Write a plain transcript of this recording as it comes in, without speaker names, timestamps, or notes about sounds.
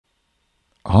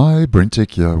Hi,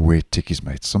 BrenTech here, where tech is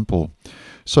made simple.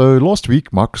 So last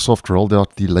week, Microsoft rolled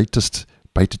out the latest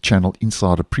beta channel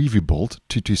insider preview build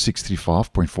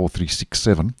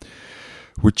 22635.4367,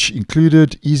 which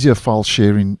included easier file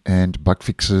sharing and bug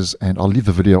fixes, and I'll leave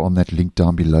the video on that link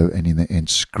down below and in the end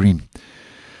screen.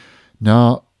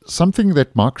 Now, something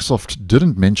that Microsoft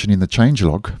didn't mention in the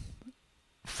changelog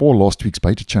for last week's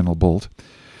beta channel build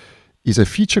is a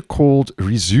feature called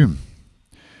Resume.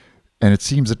 And it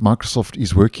seems that Microsoft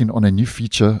is working on a new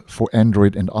feature for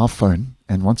Android and iPhone.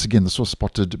 And once again, this was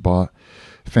spotted by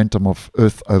Phantom of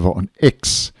Earth over on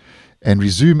X. And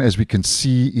Resume, as we can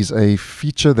see, is a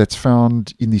feature that's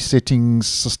found in the settings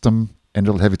system, and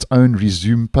it'll have its own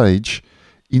Resume page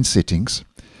in settings.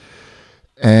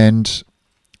 And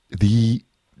the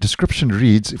description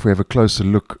reads, if we have a closer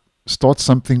look, start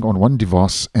something on one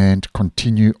device and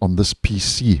continue on this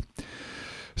PC.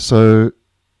 So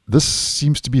this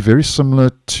seems to be very similar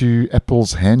to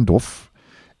Apple's handoff,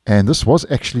 and this was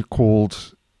actually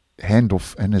called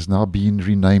handoff and has now been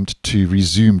renamed to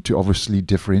Resume to obviously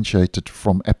differentiate it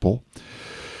from Apple.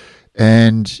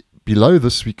 And below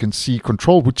this we can see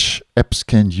control which apps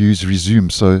can use Resume.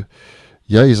 So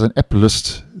here is an app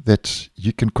list that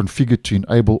you can configure to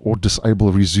enable or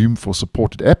disable Resume for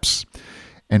supported apps.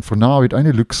 And for now, it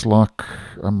only looks like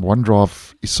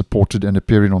OneDrive is supported and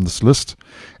appearing on this list.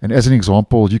 And as an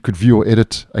example, you could view or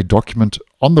edit a document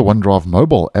on the OneDrive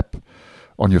mobile app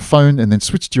on your phone and then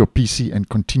switch to your PC and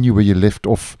continue where you left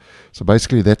off. So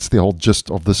basically, that's the whole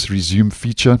gist of this Resume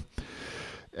feature.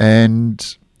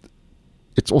 And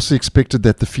it's also expected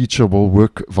that the feature will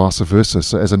work vice versa.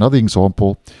 So as another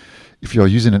example, if you are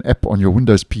using an app on your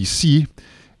Windows PC,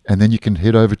 and then you can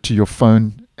head over to your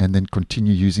phone and then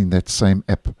continue using that same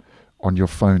app on your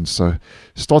phone. So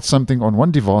start something on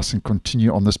one device and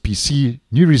continue on this PC.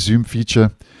 New Resume feature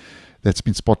that's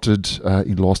been spotted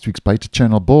in last week's beta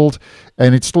channel build.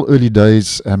 And it's still early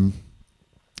days.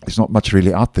 There's not much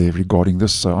really out there regarding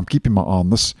this. So I'm keeping my eye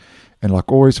on this. And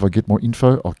like always, if I get more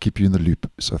info, I'll keep you in the loop.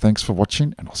 So thanks for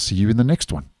watching, and I'll see you in the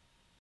next one.